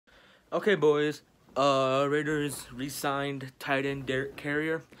Okay, boys. Raiders re-signed tight end Derek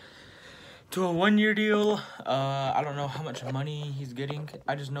Carrier to a 1-year deal. I don't know how much money he's getting.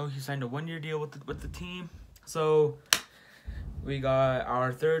 I just know he signed a 1-year deal with the team. So we got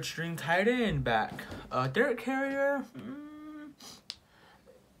our third string tight end back. Derek Carrier.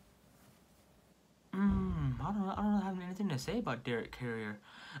 I don't have anything to say about Derek Carrier.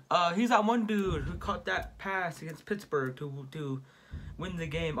 He's that one dude who caught that pass against Pittsburgh to win the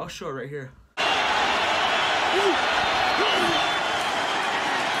game. I'll show it right here.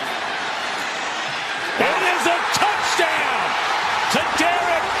 It is a touchdown to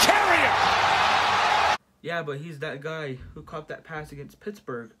Derek Carrier. Yeah, but he's that guy who caught that pass against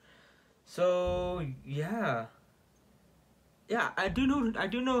Pittsburgh. So yeah, I do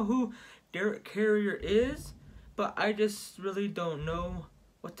know who Derek Carrier is, but I just really don't know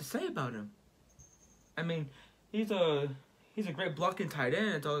what to say about him. I mean, he's a great blocking tight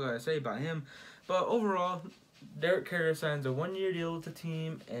end. That's all I gotta say about him. But overall, Derek Carrier signs a 1-year deal with the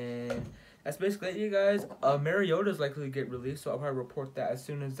team, and that's basically it, you guys. Mariota's likely to get released, so I'll probably report that as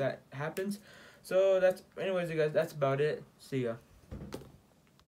soon as that happens. So anyways, you guys, that's about it. See ya.